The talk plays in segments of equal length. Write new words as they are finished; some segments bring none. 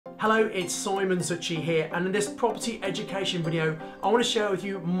Hello, it's Simon Zutshi here, and in this property education video, I want to share with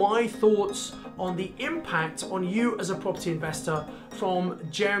you my thoughts on the impact on you as a property investor from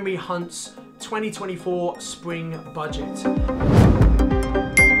Jeremy Hunt's 2024 spring budget.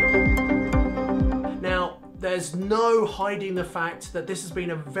 Now, there's no hiding the fact that this has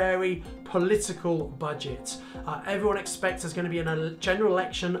been a very political budget. Everyone expects there's going to be a general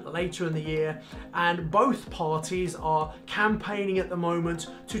election later in the year, and both parties are campaigning at the moment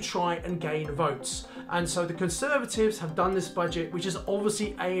to try and gain votes. And so the Conservatives have done this budget, which is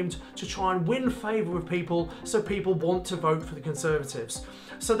obviously aimed to try and win favour with people, so people want to vote for the Conservatives.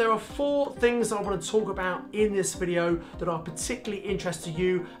 So there are four things I want to talk about in this video that are particularly interesting to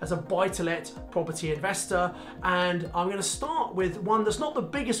you as a buy-to-let property investor. And I'm going to start with one that's not the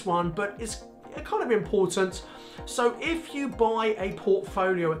biggest one, but it's kind of important. So if you buy a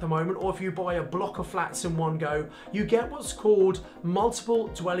portfolio at the moment, or if you buy a block of flats in one go, you get what's called multiple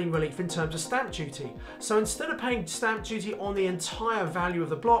dwelling relief in terms of stamp duty. So instead of paying stamp duty on the entire value of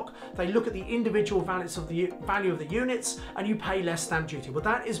the block, they look at the individual values of the value of the units, and you pay less stamp duty. Well,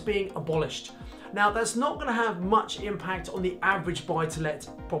 that is being abolished. Now, that's not going to have much impact on the average buy-to-let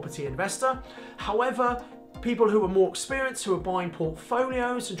property investor. However, people who are more experienced, who are buying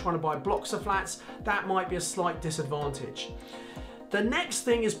portfolios and trying to buy blocks of flats, that might be a slight disadvantage. The next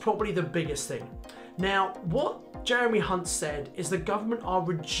thing is probably the biggest thing. Now, what Jeremy Hunt said is the government are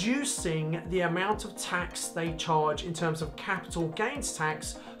reducing the amount of tax they charge in terms of capital gains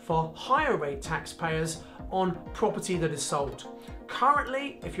tax for higher rate taxpayers on property that is sold.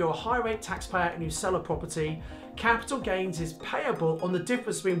 Currently, if you're a high rate taxpayer and you sell a property, capital gains is payable on the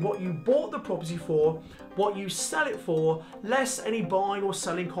difference between what you bought the property for, what you sell it for, less any buying or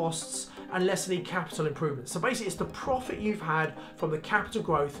selling costs, and less any capital improvements. So basically it's the profit you've had from the capital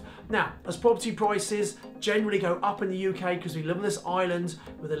growth. Now, as property prices generally go up in the UK because we live on this island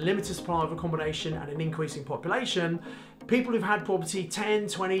with a limited supply of accommodation and an increasing population, people who've had property 10,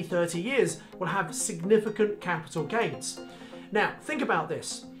 20, 30 years will have significant capital gains. Now, think about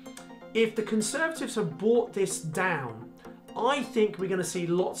this. If the Conservatives have brought this down, I think we're going to see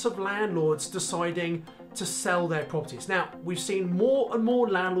lots of landlords deciding to sell their properties. Now, we've seen more and more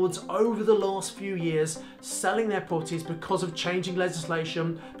landlords over the last few years selling their properties because of changing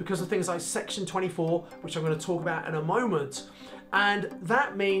legislation, because of things like Section 24, which I'm going to talk about in a moment. And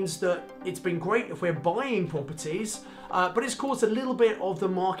that means that it's been great if we're buying properties, but it's caused a little bit of the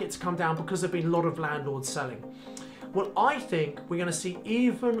market to come down because there have been a lot of landlords selling. Well, I think we're going to see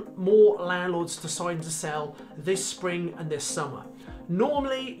even more landlords deciding to sell this spring and this summer.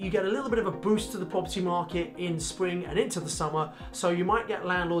 Normally, you get a little bit of a boost to the property market in spring and into the summer, so you might get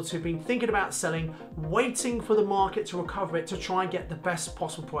landlords who've been thinking about selling, waiting for the market to recover it to try and get the best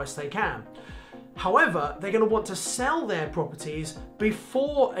possible price they can. However, they're going to want to sell their properties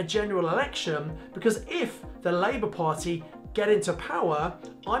before a general election, because if the Labour Party get into power,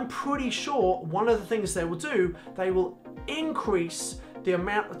 I'm pretty sure one of the things they will do, they will increase the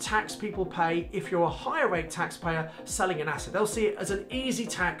amount of tax people pay if you're a higher rate taxpayer selling an asset. They'll see it as an easy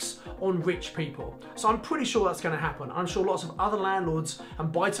tax on rich people. So I'm pretty sure that's going to happen. I'm sure lots of other landlords and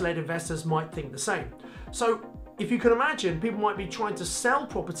buy-to-let investors might think the same. So if you can imagine, people might be trying to sell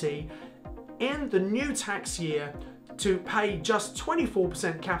property in the new tax year to pay just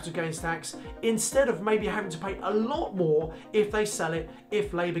 24% capital gains tax instead of maybe having to pay a lot more if they sell it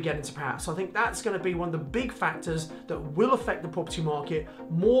if Labour get into power. So I think that's going to be one of the big factors that will affect the property market.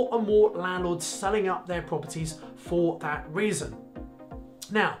 More and more landlords selling up their properties for that reason.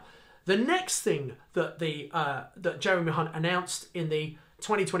 Now, the next thing that that Jeremy Hunt announced in the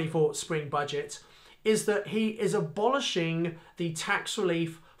 2024 spring budget is that he is abolishing the tax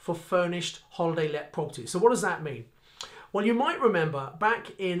relief for furnished holiday let properties. So what does that mean? Well, you might remember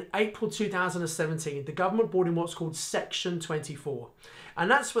back in April 2017, the government brought in what's called Section 24.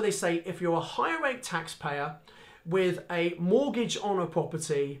 And that's where they say if you're a higher rate taxpayer with a mortgage on a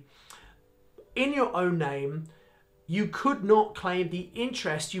property in your own name, you could not claim the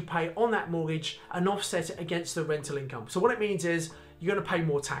interest you pay on that mortgage and offset it against the rental income. So what it means is you're going to pay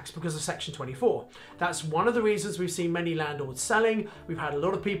more tax because of Section 24. That's one of the reasons we've seen many landlords selling. We've had a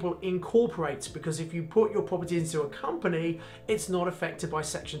lot of people incorporate, because if you put your property into a company, it's not affected by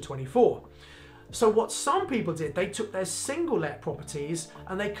Section 24. So what some people did, they took their single let properties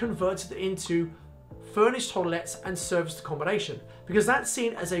and they converted it into furnished holidays and serviced accommodation, because that's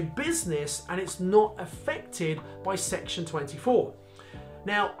seen as a business and it's not affected by Section 24.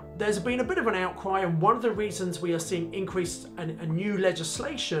 Now, there's been a bit of an outcry, and one of the reasons we are seeing increased and new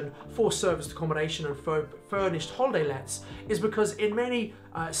legislation for serviced accommodation and furnished holiday lets is because in many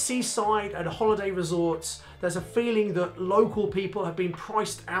seaside and holiday resorts, there's a feeling that local people have been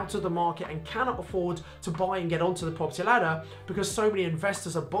priced out of the market and cannot afford to buy and get onto the property ladder because so many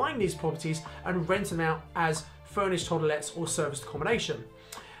investors are buying these properties and renting them out as furnished holiday lets or serviced accommodation.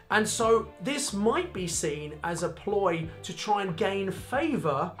 And so this might be seen as a ploy to try and gain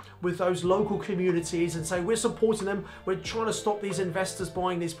favour with those local communities and say we're supporting them, we're trying to stop these investors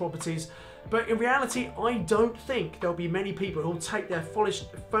buying these properties. But in reality, I don't think there'll be many people who'll take their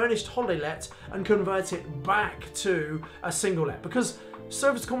furnished holiday let and convert it back to a single let, because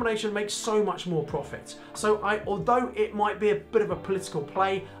serviced accommodation makes so much more profit. So although it might be a bit of a political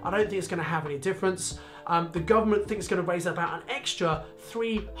play, I don't think it's going to have any difference. The government thinks it's going to raise about an extra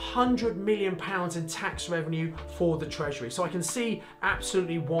 £300 million in tax revenue for the Treasury. So I can see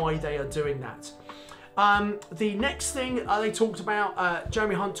absolutely why they are doing that. The next thing they talked about,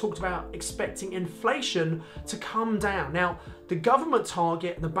 Jeremy Hunt talked about expecting inflation to come down. Now, the government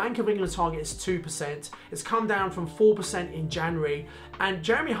target, the Bank of England target is 2%. It's come down from 4% in January. And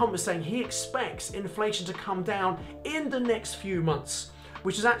Jeremy Hunt was saying he expects inflation to come down in the next few months,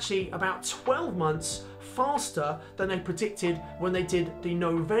 which is actually about 12 months faster than they predicted when they did the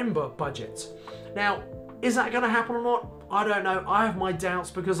November budget. Now, is that going to happen or not? I don't know. I have my doubts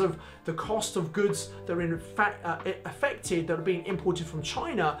because of the cost of goods that are in fact affected, that are being imported from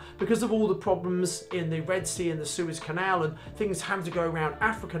China because of all the problems in the Red Sea and the Suez Canal and things having to go around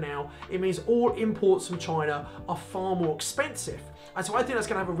Africa now. It means all imports from China are far more expensive. And so I think that's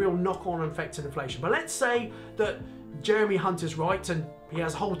going to have a real knock-on effect on inflation. But let's say that Jeremy Hunt is right and he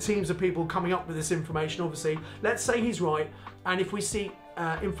has whole teams of people coming up with this information, obviously. Let's say he's right, and if we see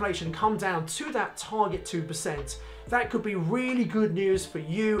inflation come down to that target 2%, that could be really good news for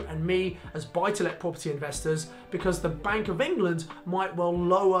you and me as buy-to-let property investors, because the Bank of England might well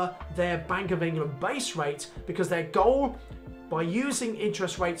lower their Bank of England base rate, because their goal, by using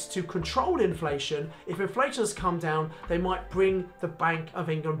interest rates to control inflation, if inflation has come down, they might bring the Bank of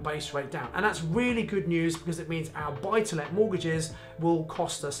England base rate down. And that's really good news because it means our buy-to-let mortgages will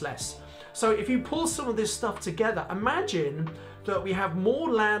cost us less. So if you pull some of this stuff together, imagine that we have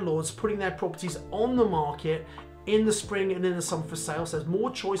more landlords putting their properties on the market in the spring and in the summer for sale. So there's more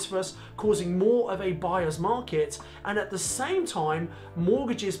choice for us, causing more of a buyer's market, and at the same time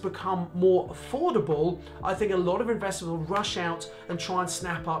mortgages become more affordable. I think a lot of investors will rush out and try and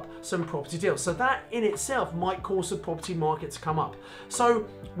snap up some property deals. So that in itself might cause the property market to come up. So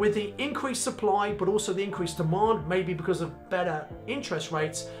with the increased supply but also the increased demand, maybe because of better interest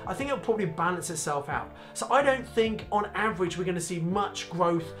rates, I think it'll probably balance itself out. So I don't think on average we're going to see much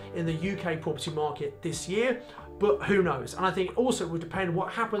growth in the UK property market this year. But who knows? And I think also it would depend on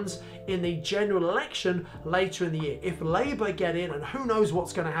what happens in the general election later in the year. If Labour get in, and who knows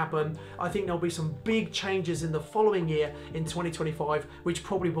what's going to happen, I think there'll be some big changes in the following year in 2025, which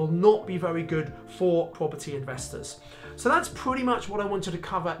probably will not be very good for property investors. So that's pretty much what I wanted to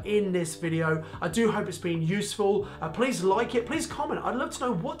cover in this video. I do hope it's been useful. Please like it, please comment. I'd love to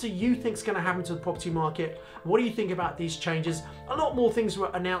know, what do you think is going to happen to the property market? What do you think about these changes? A lot more things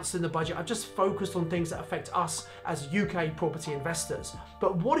were announced in the budget. I've just focused on things that affect us as UK property investors.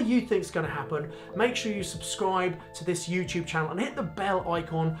 But what do you think is going to happen? Make sure you subscribe to this YouTube channel and hit the bell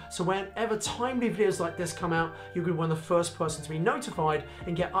icon so whenever timely videos like this come out, you'll be one of the first person to be notified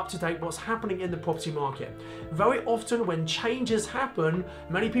and get up to date what's happening in the property market. Very often when changes happen,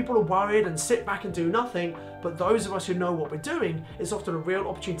 many people are worried and sit back and do nothing, but those of us who know what we're doing, it's often a real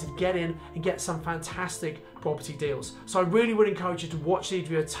opportunity to get in and get some fantastic property deals. So I really would encourage you to watch these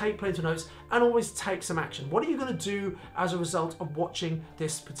videos, take plenty of notes, and always take some action. What are you going to do as a result of watching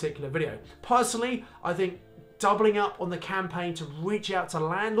this particular video? Personally, I think doubling up on the campaign to reach out to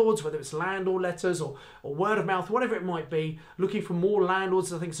landlords, whether it's landlord letters or word of mouth, whatever it might be, looking for more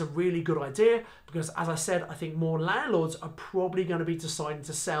landlords, I think it's a really good idea, because as I said, I think more landlords are probably going to be deciding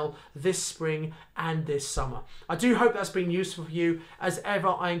to sell this spring and this summer. I do hope that's been useful for you. As ever,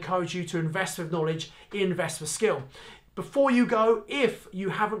 I encourage you to invest with knowledge, invest with skill. Before you go, if you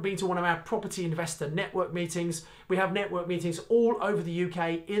haven't been to one of our property investor network meetings, we have network meetings all over the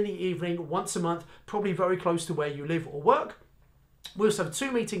UK in the evening, once a month, probably very close to where you live or work. We also have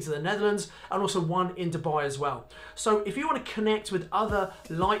 2 meetings in the Netherlands and also 1 in Dubai as well. So if you want to connect with other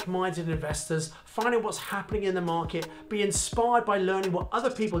like-minded investors, find out what's happening in the market, be inspired by learning what other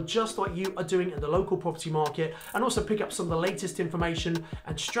people just like you are doing in the local property market, and also pick up some of the latest information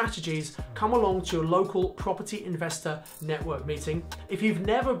and strategies, come along to your local property investor network meeting. If you've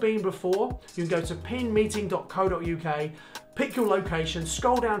never been before, you can go to pinmeeting.co.uk, pick your location,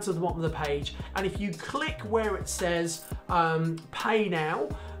 scroll down to the bottom of the page, and if you click where it says pay now,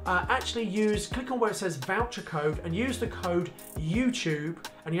 click on where it says voucher code and use the code YouTube,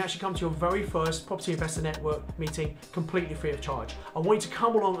 and you actually come to your very first Property Investor Network meeting completely free of charge. I want you to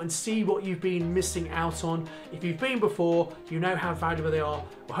come along and see what you've been missing out on. If you've been before, you know how valuable they are.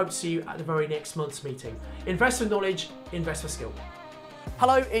 I hope to see you at the very next month's meeting. Invest with knowledge, invest with skill.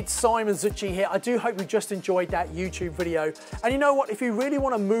 Hello, it's Simon Zutshi here. I do hope you just enjoyed that YouTube video. And you know what, if you really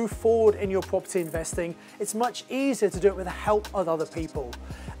want to move forward in your property investing, it's much easier to do it with the help of other people.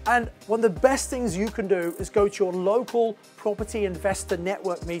 And one of the best things you can do is go to your local Property Investor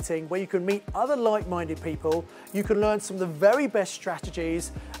Network meeting where you can meet other like-minded people, you can learn some of the very best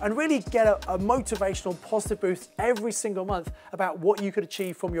strategies and really get a motivational positive boost every single month about what you could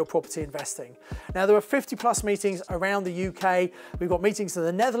achieve from your property investing. Now there are 50 plus meetings around the UK, we've got meetings in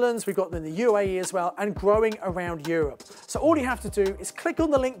the Netherlands, we've got them in the UAE as well, and growing around Europe. So all you have to do is click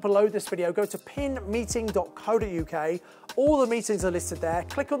on the link below this video, go to pinmeeting.co.uk, all the meetings are listed there,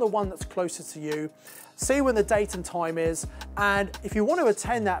 click on the one that's closest to you, see when the date and time is, and if you want to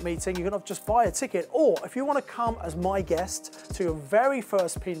attend that meeting, you can just buy a ticket, or if you want to come as my guest to your very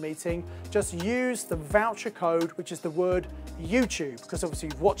first PIN meeting, just use the voucher code, which is the word YouTube, because obviously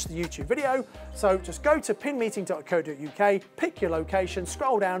you've watched the YouTube video. So just go to pinmeeting.co.uk, pick your location,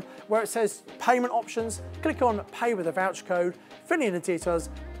 scroll down where it says payment options, click on pay with a voucher code, fill in the details,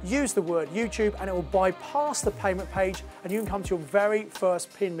 use the word YouTube, and it will bypass the payment page and you can come to your very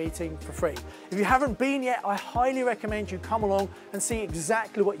first PIN meeting for free. If you haven't been yet, I highly recommend you come along and see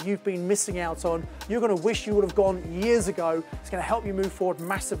exactly what you've been missing out on. You're going to wish you would have gone years ago. It's going to help you move forward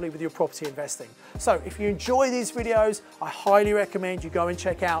massively with your property investing. So if you enjoy these videos, I highly recommend you go and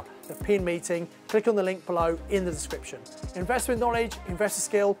check out the PIN meeting. Click on the link below in the description. Invest with knowledge, invest with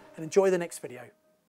skill, and enjoy the next video.